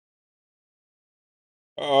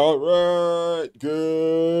All right,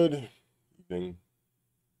 good evening,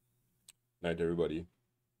 night, everybody.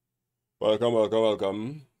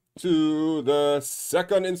 Welcome to the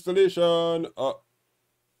second installation of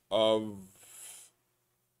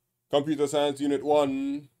Computer Science Unit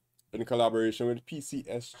 1 in collaboration with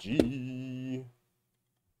PCSG.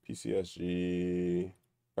 PCSG,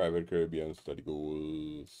 Private Caribbean Study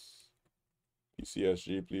Goals.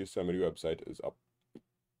 PCSG, please tell me the website is up.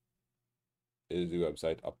 Is the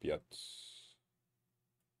website up yet?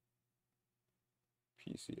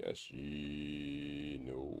 PCSG,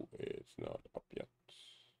 no, it's not up yet.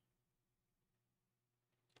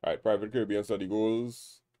 All right, Private Caribbean Study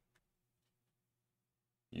Goals.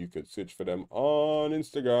 You could search for them on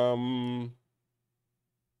Instagram.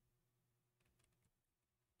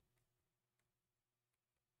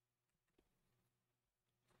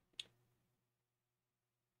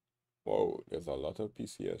 Whoa, there's a lot of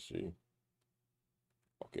PCSG.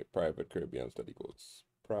 Okay, Private Caribbean Study Goals.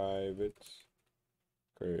 Private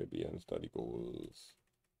Caribbean Study Goals.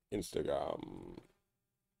 Instagram.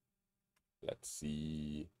 Let's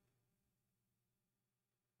see.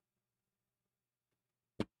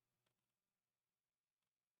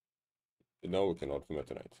 It's not working out for me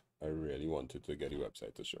tonight. I really wanted to get the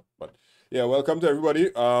website to show. But yeah, welcome to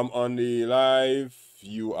everybody. On the live,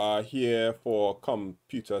 you are here for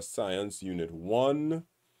Computer Science Unit 1.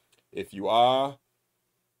 If you are,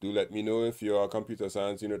 do let me know if you're a Computer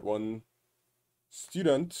Science Unit 1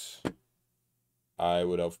 student. I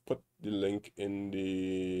would have put the link in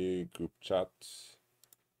the group chat.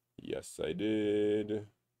 Yes, I did.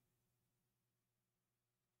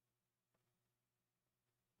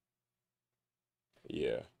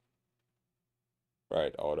 Yeah.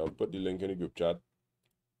 Right, I would have put the link in the group chat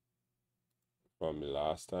from the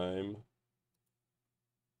last time.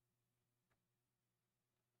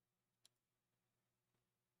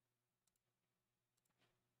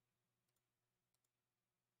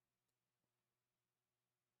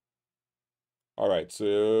 All right,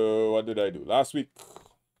 so what did I do last week?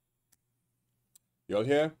 Y'all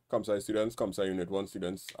here? ComSci students, ComSci Unit 1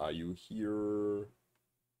 students, are you here?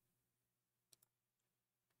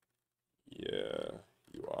 Yeah,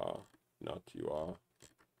 you are. Not you are.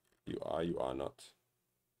 You are, you are not.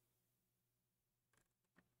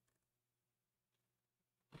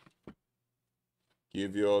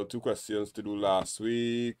 Give you all 2 questions to do last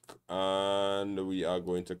week, and we are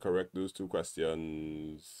going to correct those 2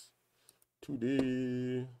 questions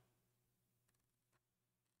today.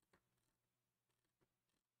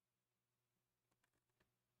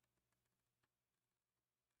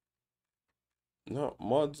 No,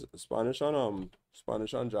 mods, Spanish and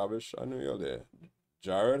Javish, I know you're there.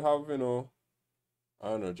 Jared have, I don't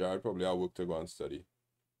know, Jared probably have work to go and study.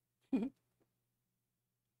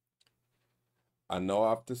 And now I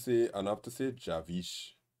have to say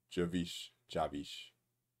Javish.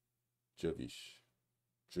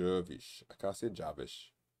 I can't say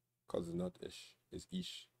Javish, because it's not ish, it's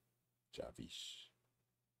ish. Javish.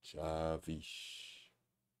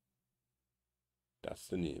 That's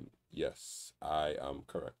the name. Yes, I am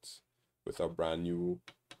correct. With a brand new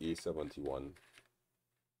A71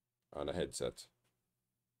 and a headset.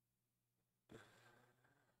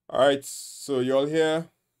 All right, so y'all here.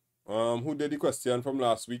 Who did the question from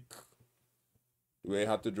last week? Where I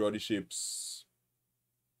had to draw the shapes.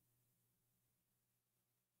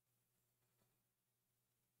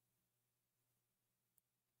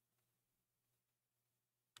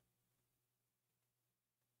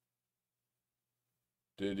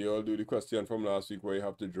 Did you all do the question from last week where you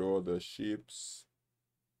have to draw the shapes?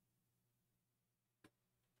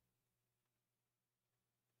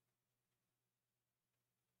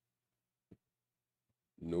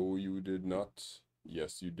 No, you did not.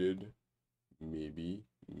 Yes, you did. Maybe,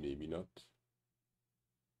 maybe not.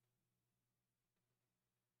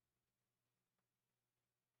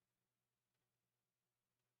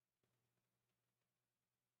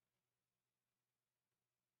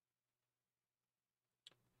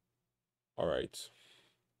 All right.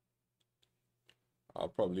 I'll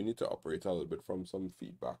probably need to operate a little bit from some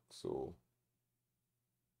feedback. So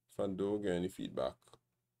if I don't get any feedback,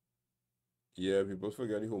 yeah, people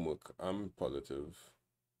forget the homework. I'm positive.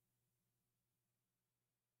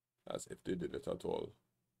 As if they did it at all.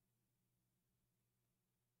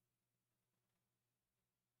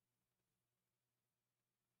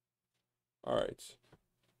 All right.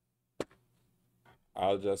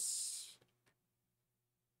 I'll just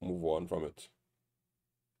move on from it.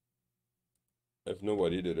 If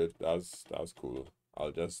nobody did it, that's cool.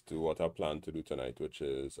 I'll just do what I plan to do tonight, which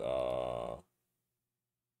is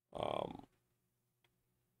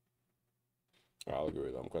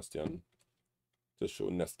algorithm question to show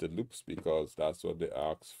nested loops, because that's what they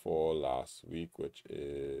asked for last week, which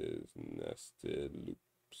is nested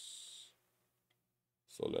loops.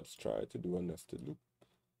 So let's try to do a nested loop.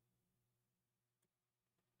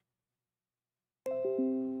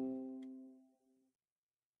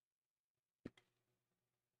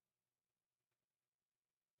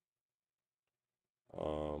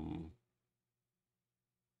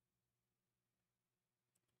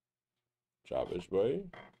 Jabbage boy,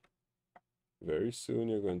 very soon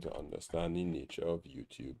you're going to understand the nature of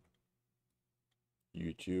YouTube.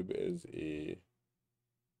 YouTube is a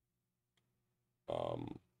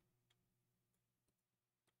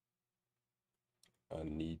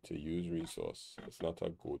need to use resource. It's not a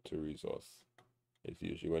go-to resource. It's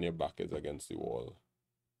usually when your back is against the wall.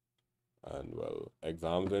 And well,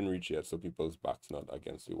 exams don't reach yet, so people's back's not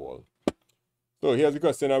against the wall. So here's the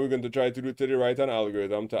question that we're going to try to do today. Write an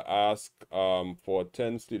algorithm to ask for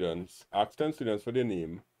 10 students, ask 10 students for their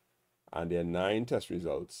name and their 9 test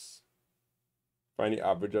results. Find the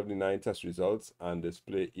average of the 9 test results and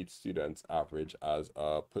display each student's average as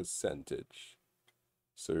a percentage.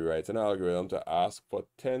 So we write an algorithm to ask for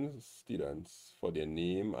 10 students for their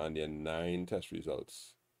name and their 9 test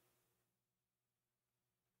results.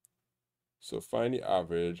 So find the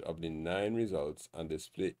average of the 9 results and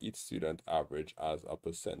display each student average as a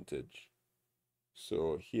percentage.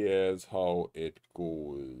 So here's how it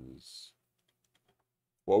goes.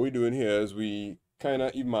 What we're doing here is we kind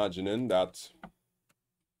of imagining that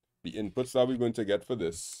the inputs that we're going to get for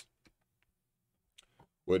this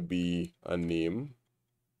would be a name,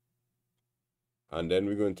 and then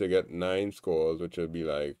we're going to get 9 scores, which would be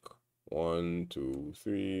like 1, 2,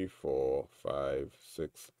 3, 4, 5,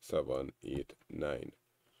 6, 7, 8, 9.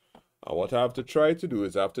 And what I have to try to do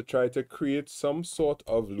is I have to try to create some sort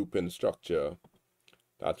of looping structure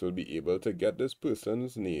that will be able to get this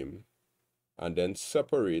person's name and then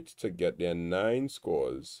separate to get their 9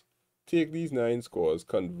 scores. Take these 9 scores,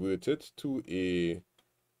 convert it to a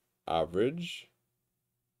average.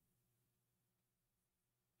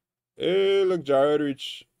 Hey, look, Jared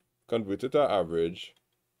reach. Convert it to average,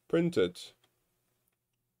 print it,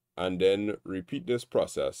 and then repeat this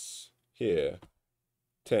process here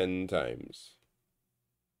 10 times.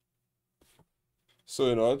 So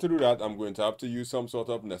in order to do that, I'm going to have to use some sort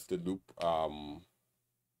of nested loop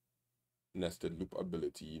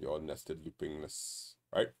ability or nested loopingness,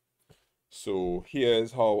 right? So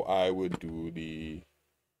here's how I would do the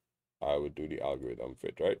algorithm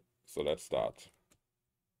fit, right? So let's start.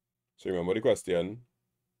 So remember the question.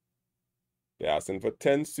 They're asking for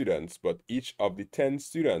 10 students, but each of the 10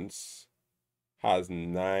 students has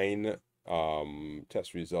 9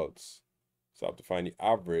 test results. So I have to find the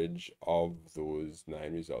average of those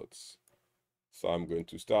 9 results. So I'm going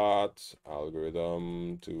to start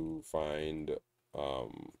algorithm to find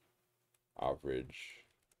average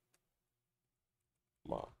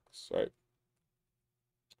marks, right?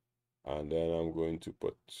 And then I'm going to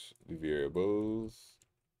put the variables,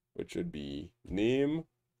 which would be name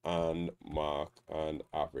and mark and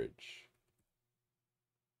average.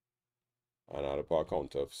 And I'll put a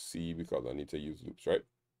count of C because I need to use loops, right?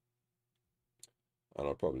 And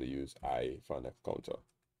I'll probably use I for next counter.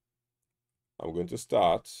 I'm going to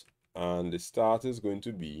start, and the start is going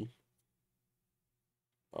to be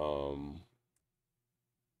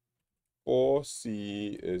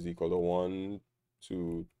 4C is equal to 1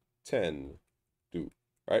 to 10 do,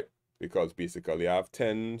 right? Because basically I have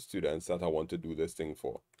 10 students that I want to do this thing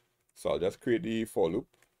for. So I'll just create the for loop.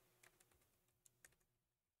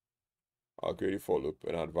 I'll create a for loop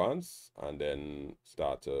in advance and then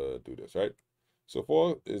start to do this, right? So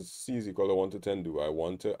 4 is C is equal to 1 to 10 do. I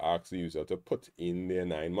want to ask the user to put in their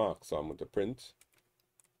 9 marks. So I'm going to print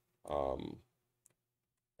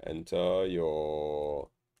enter your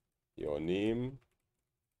name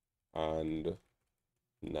and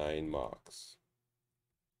 9 marks.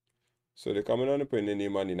 So they're coming on to print the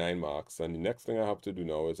name and the 9 marks, and the next thing I have to do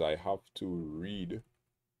now is I have to read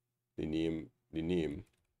the name.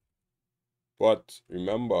 But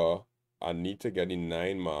remember, I need to get the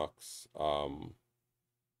 9 marks. I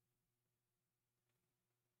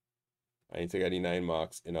need to get the 9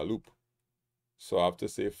 marks in a loop. So I have to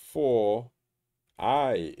say for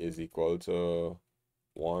I is equal to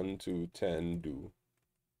 1 to 10 do.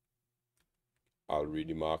 I'll read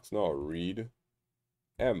the marks now. Read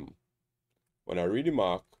M. When I read the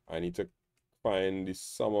mark, I need to find the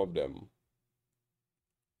sum of them.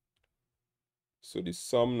 So the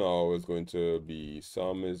sum now is going to be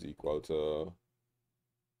sum is equal to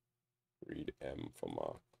read M for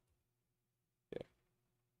mark. Yeah.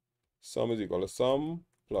 Sum is equal to sum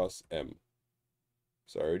plus M.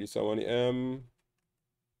 So I already sum on the M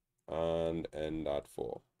and end at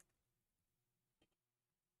 4.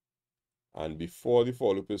 And before the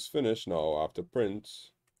for loop is finished, now I have to print.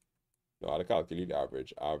 Now I have to calculate the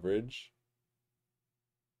average. Average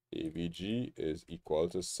AVG is equal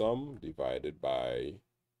to sum divided by,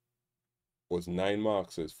 was 9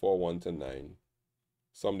 marks, is 4, 1 to 9.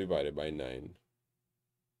 Sum divided by 9.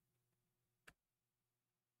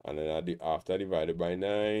 And then after divided by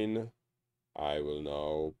 9, I will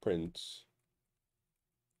now print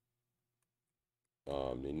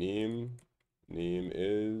the name. Name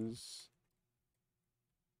is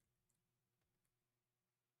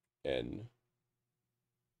N.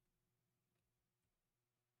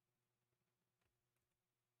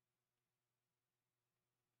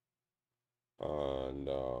 And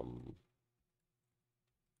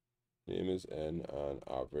name is N and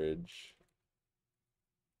average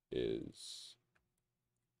is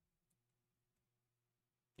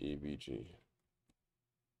AVG.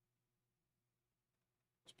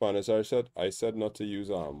 Spanish, I said not to use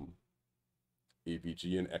AVG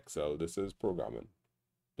in Excel. This is programming.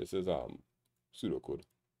 This is pseudocode.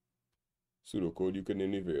 Pseudocode, you can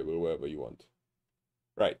name the variable wherever you want.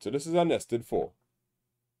 Right, so this is a nested for.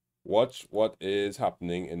 Watch what is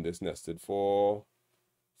happening in this nested for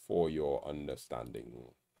your understanding.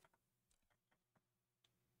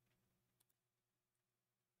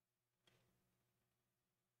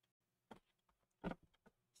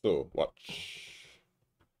 So watch.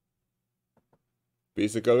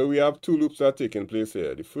 Basically, we have two loops that are taking place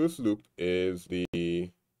here. The first loop is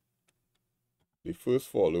the first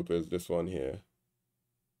for loop is this one here.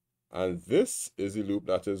 And this is the loop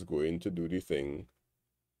that is going to do the thing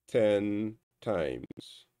 10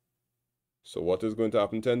 times. So what is going to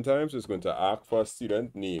happen 10 times? It's going to ask for a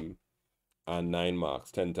student name and 9 marks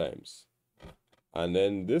 10 times. And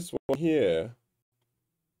then this one here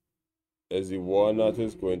is the one that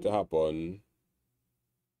is going to happen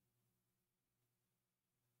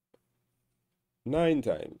 9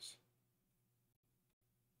 times.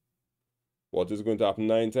 What is going to happen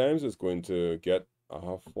 9 times is going to get, I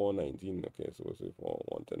have 419. Okay, so it's 4,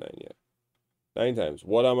 1 to 9, yeah. 9 times.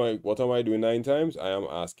 What am I doing 9 times? I am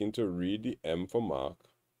asking to read the M for mark,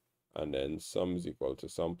 and then sum is equal to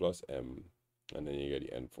sum plus M, and then you get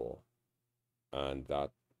the N4. And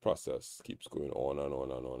that process keeps going on and on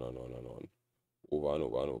and on and on and on, over and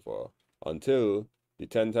over and over, until the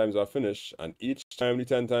 10 times are finished, and each time the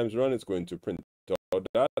 10 times run, it's going to print out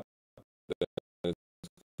that, then it's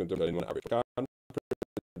going to print an average.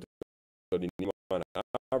 So the minimum and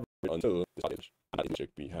average until the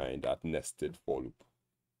logic behind that nested for loop.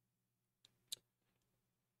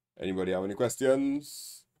 Anybody have any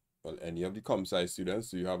questions? Well, any of the ComSci students,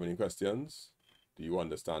 do you have any questions? Do you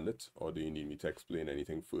understand it, or do you need me to explain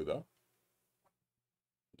anything further?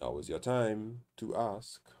 Now is your time to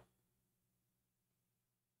ask.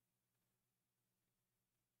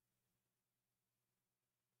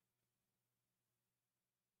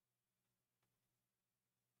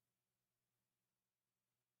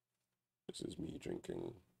 This is me drinking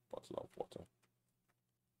a bottle of water.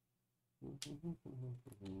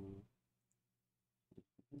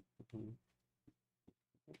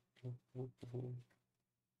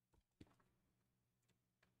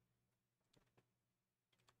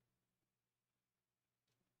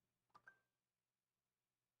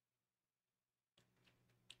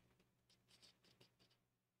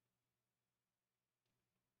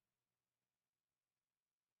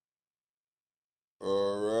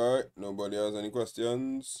 All right, nobody has any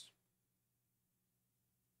questions?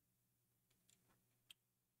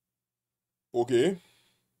 Okay.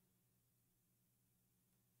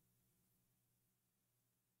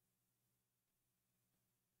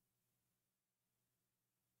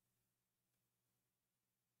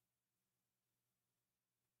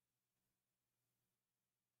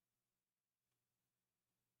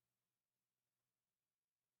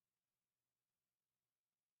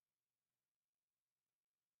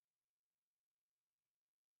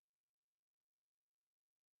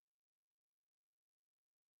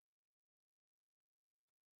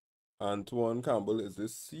 Antoine Campbell, is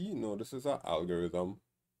this C? No, this is an algorithm.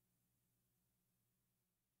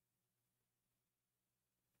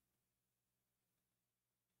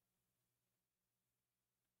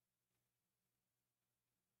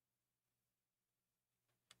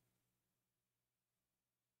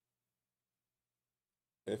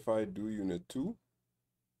 If I do Unit 2,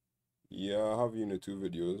 yeah, I have Unit 2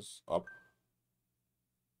 videos up.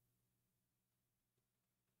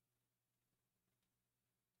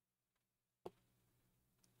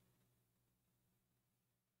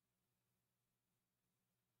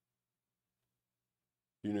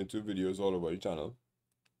 Unit 2 videos all over the channel.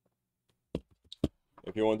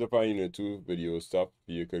 If you want to find Unit 2 video stuff,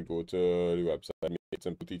 you could go to the website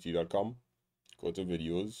makeITsimpleTT.com, go to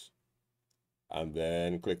videos, and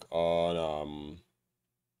then click on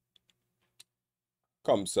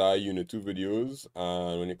ComSci Unit 2 videos.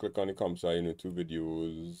 And when you click on the ComSci Unit 2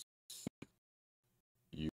 videos,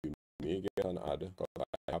 you may get an ad because I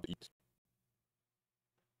have to eat.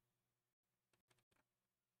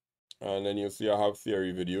 And then you'll see I have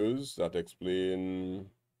theory videos that explain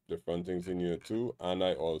different things in Unit 2. And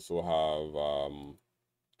I also have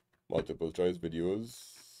multiple choice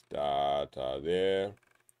videos that are there.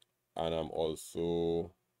 And I'm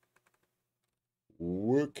also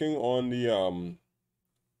working on the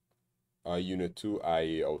Unit 2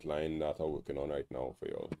 IE outline that I'm working on right now for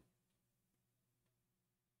y'all.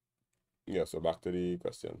 Yeah, so back to the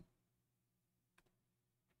question.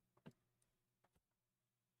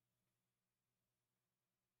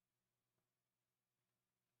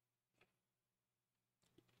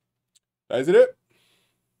 Is it?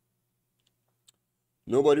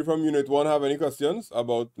 Nobody from Unit 1 have any questions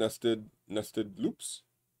about nested loops?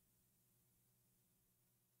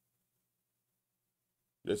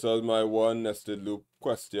 This was my one nested loop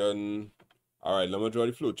question. All right, let me draw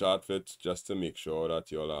the flowchart for it just to make sure that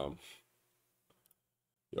y'all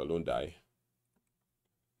don't die.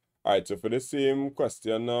 All right, so for the same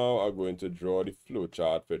question now, I'm going to draw the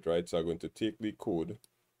flowchart for it, right? So I'm going to take the code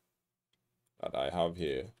that I have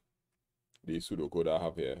here, the pseudocode I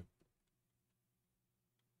have here,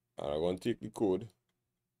 and I'm going to take the code,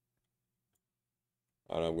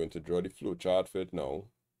 and I'm going to draw the flowchart for it now.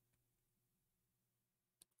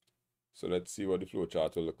 So let's see what the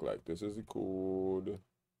flowchart will look like. This is the code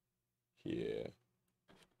here.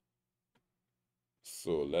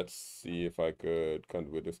 So let's see if I could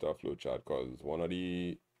convert this to a flowchart, because one of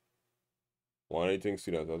the things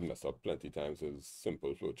students have messed up plenty times is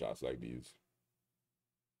simple flowcharts like these.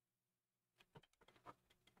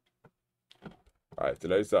 All right, so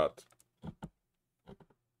let's start.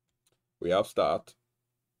 We have start,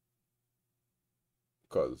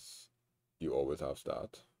 because you always have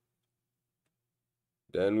start.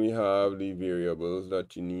 Then we have the variables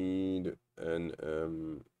that you need, and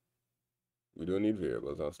we don't need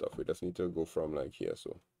variables and stuff. We just need to go from like here.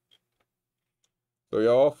 So you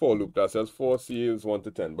have a for loop that says for C is 1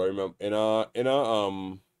 to 10. But remember, in a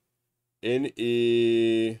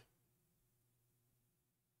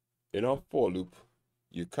for loop,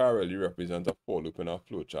 you can't really represent a for loop in a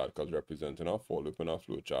flowchart, because representing a for loop in a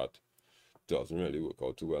flowchart doesn't really work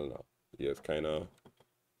out too well now. Yeah, it's kind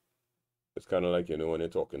of like, you know, when you're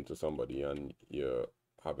talking to somebody and you're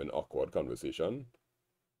having awkward conversation.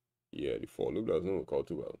 Yeah, the for loop doesn't work out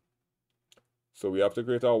too well. So we have to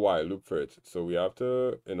create a while loop for it. So we have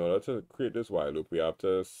to, in order to create this while loop, we have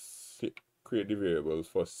to create the variables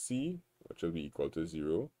for C, which will be equal to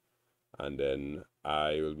 0, and then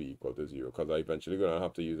I will be equal to 0, because I'm eventually going to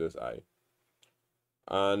have to use this I.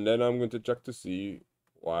 And then I'm going to check to see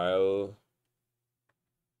while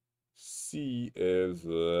C is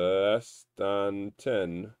less than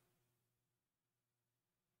 10,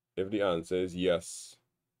 if the answer is yes.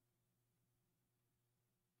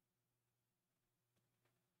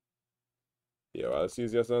 Yeah, while C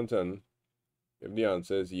is less than 10, if the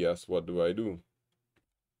answer is yes, what do I do?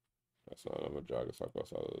 That's not, I'm going to drag this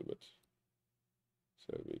across a little bit,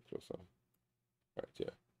 so it'll be closer. Right,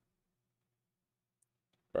 yeah.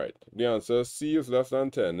 Right, the answer C is less than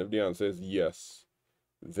 10. If the answer is yes,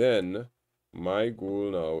 then my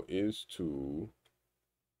goal now is to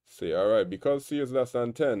say, all right, because C is less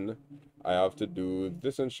than 10, I have to do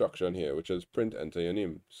this instruction here, which is print enter your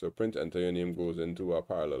name. So print enter your name goes into a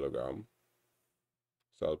parallelogram.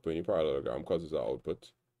 So I'll put in a parallelogram because it's an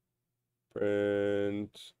output.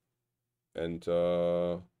 Print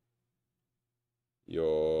enter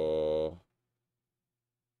your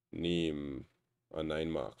name and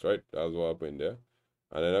 9 marks, right? That's what I put in there.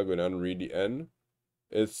 And then I'm going to read the N.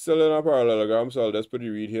 It's still in a parallelogram, so I'll just put the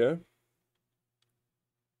read here.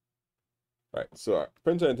 Right, so I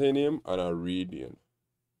print enter name and I'll read the N.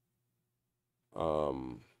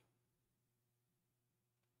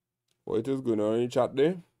 What is going on in the chat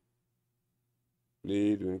there?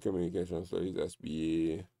 Play doing communication studies,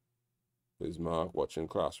 SBA, Bismarck, watching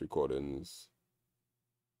class recordings.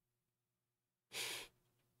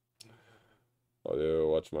 Or they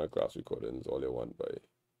watch my class recordings, all they want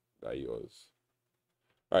by yours.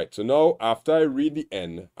 Alright, so now after I read the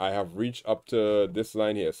N, I have reached up to this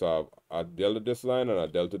line here. So I've dealt with this line and I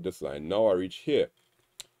dealt with this line. Now I reach here.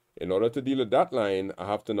 In order to deal with that line, I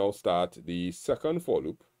have to now start the second for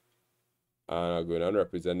loop. And I'm going to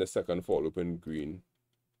represent the second for loop in green.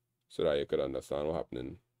 so that you could understand what's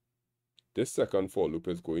happening. This second for loop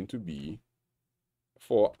is going to be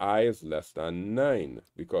for I is less than 9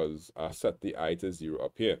 because I set the I to 0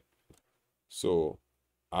 up here. So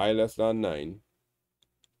I less than 9.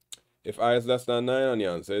 If I is less than 9 and the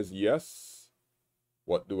answer is yes,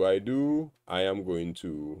 what do? I am going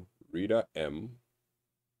to read a M,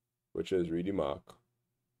 which is read the mark.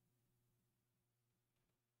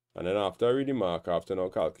 And then after I read the mark, I have to now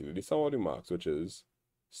calculate the sum of the marks, which is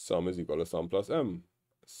sum is equal to sum plus M.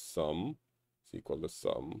 Sum is equal to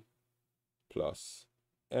sum plus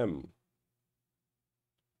M.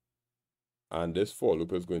 And this for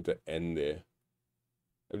loop is going to end there.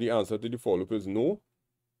 If the answer to the for loop is no,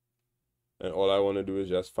 and all I want to do is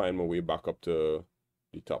just find my way back up to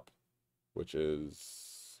the top, which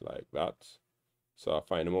is like that. So I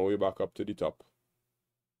find my way back up to the top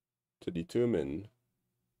to determine.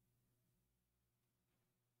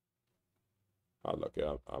 Hard luck,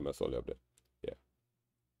 yeah, I messed all up there. Yeah.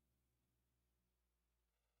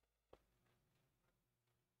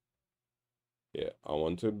 Yeah, I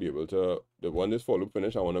want to be able to, when this for loop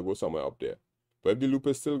finish, I want to go somewhere up there. But if the loop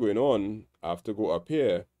is still going on, I have to go up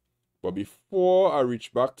here. But before I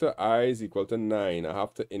reach back to I is equal to 9, I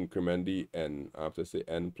have to increment the n. I have to say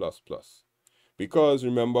n plus plus. Because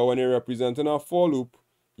remember, when you're representing a for loop,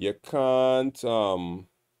 you can't,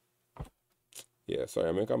 yeah, sorry,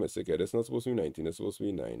 I make a mistake here. This is not supposed to be 19, it's supposed to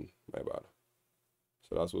be 9. My bad.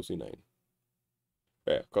 So that's supposed to be 9.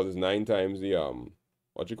 Yeah, because it's 9 times the,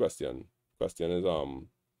 what's your question? Question is,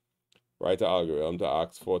 write an algorithm to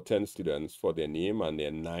ask for 10 students for their name and their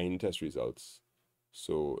 9 test results.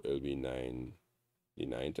 So it'll be 9, the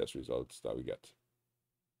 9 test results that we get.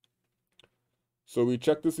 So we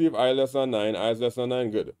check to see if I less than 9, I is less than 9,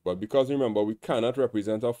 good. But because remember, we cannot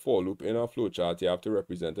represent a for loop in our flowchart, you have to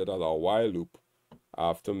represent it as a while loop. I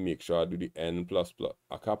have to make sure I do the n plus plus.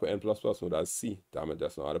 I can't put n plus plus, no, that's C. Damn it,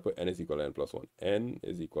 that's not how to put n is equal to n plus 1. N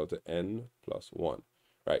is equal to n plus 1.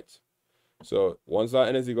 Right. So once that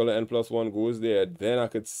n is equal to n plus 1 goes there, then I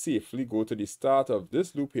could safely go to the start of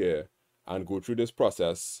this loop here and go through this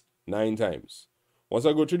process 9 times. Once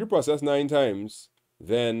I go through the process 9 times,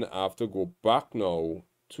 then I have to go back now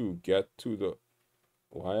to get to the,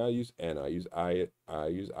 why I use n, I use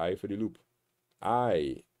I for the loop.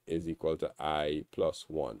 I is equal to I plus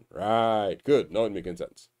 1. Right, good, now it's making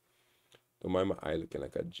sense. Don't mind my I looking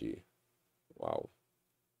like a J. Wow.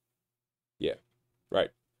 Yeah, right.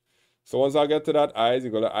 So once I get to that I is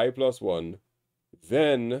equal to I plus 1,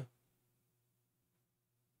 then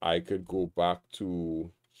I could go back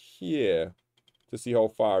to here to see how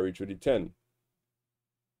far I reach with the 10.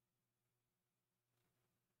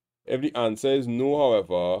 If the answer is no,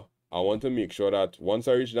 however, I want to make sure that once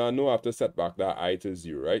I reach that no, I have to set back that I to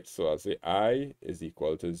 0, right? So I'll say I is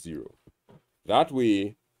equal to 0. That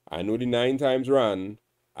way, I know the 9 times ran,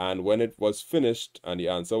 and when it was finished, and the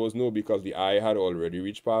answer was no because the I had already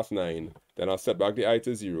reached past 9, then I'll set back the I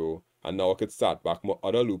to 0, and now I could start back my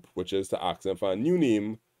other loop, which is to ask them for a new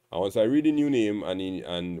name, and once I read the new name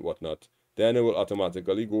and whatnot, then it will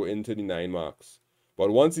automatically go into the 9 marks.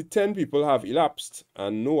 But once the 10 people have elapsed,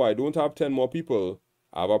 and no, I don't have 10 more people,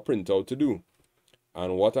 I have a printout to do.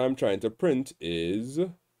 And what I'm trying to print is,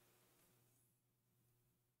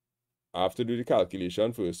 I have to do the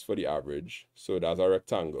calculation first for the average. So that's a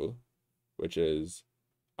rectangle, which is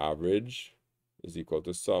average is equal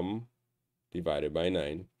to sum divided by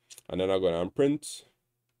 9. And then I'm going to print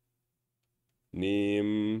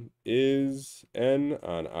name is n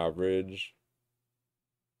and average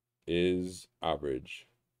is average.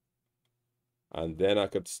 And then I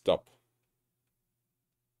could stop.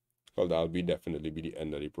 So that'll definitely be the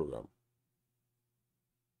end of the program.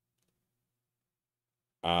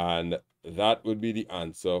 And that would be the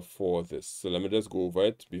answer for this. So let me just go over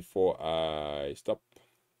it before I stop.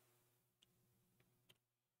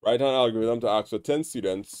 Write an algorithm to ask 10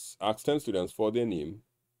 students for their name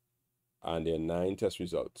and their 9 test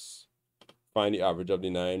results. Find the average of the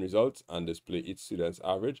 9 results and display each student's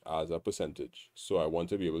average as a percentage. So I want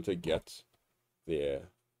to be able to get their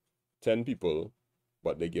 10 people,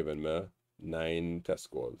 but they're given me 9 test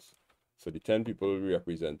scores. So the 10 people will be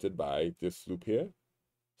represented by this loop here.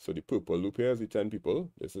 So the purple loop here is the 10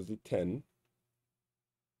 people. This is the 10.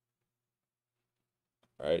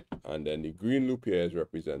 Right? And then the green loop here is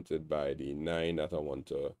represented by the 9 that I want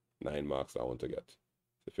to, 9 marks I want to get.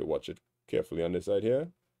 So if you watch it carefully on this side here,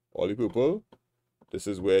 all the purple, this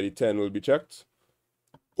is where the 10 will be checked.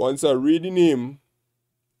 Once I read the name,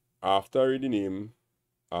 after I read the name,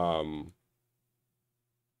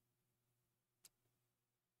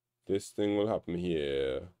 this thing will happen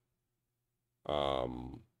here.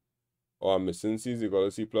 Oh, I'm missing C is equal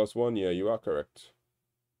to C plus 1. Yeah, you are correct.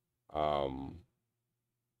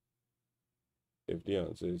 If the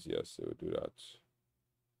answer is yes, it would do that.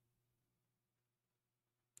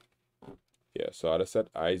 Yeah, so I'd have set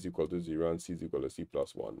I is equal to 0 and C is equal to C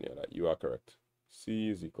plus 1. Yeah, that you are correct. C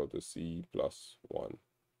is equal to C plus 1.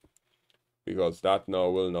 Because that now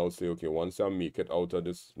will now say, okay, once I make it out of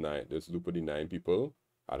this loop of the 9 people,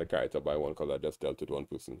 I'd carry it up by 1 because I just dealt with 1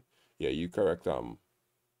 person. Yeah, you correct,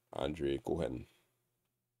 Andre Cohen.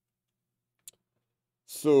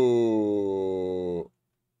 So,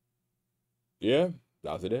 yeah,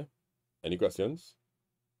 that's it. Any questions?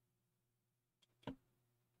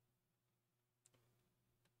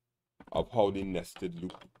 Of how the nested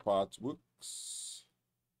loop part works?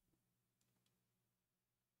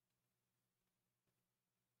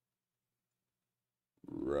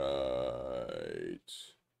 Right.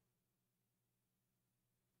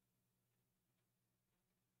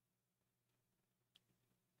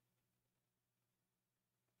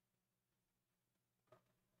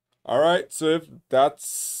 All right, so if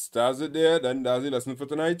that's it there, then that's the lesson for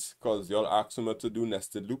tonight. Because y'all asked me to do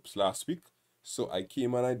nested loops last week. So I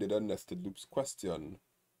came and I did a nested loops question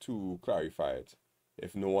to clarify it.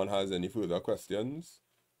 If no one has any further questions,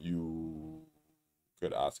 you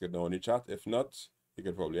could ask it now in the chat. If not, you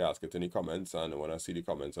could probably ask it in the comments, and when I see the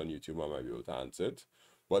comments on YouTube, I might be able to answer it.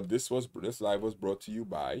 But this live was brought to you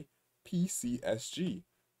by PCSG,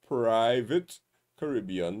 Private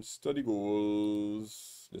Caribbean Study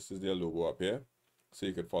Goals. This is their logo up here. So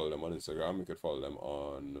you could follow them on Instagram, you could follow them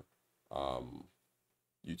on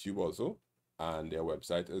YouTube also, and their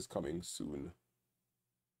website is coming soon.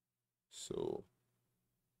 So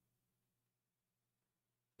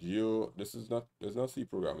there's not C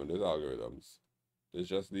programming, there's algorithms. It's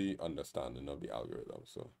just the understanding of the algorithm,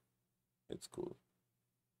 so it's cool.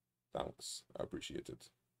 Thanks, I appreciate it.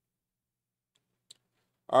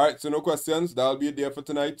 All right, so no questions. That'll be it there for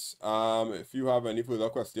tonight. If you have any further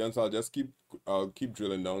questions, I'll keep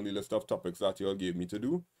drilling down the list of topics that you all gave me to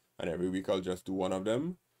do, and every week I'll just do one of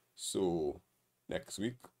them. So next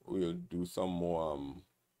week we'll do some more.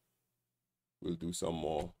 We'll do some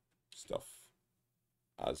more stuff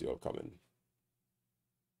as you're coming.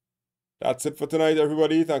 That's it for tonight,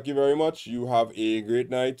 everybody. Thank you very much. You have a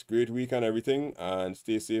great night, great week, and everything. And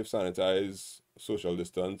stay safe, sanitize, social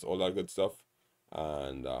distance, all that good stuff.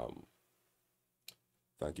 And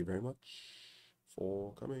thank you very much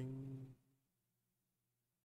for coming.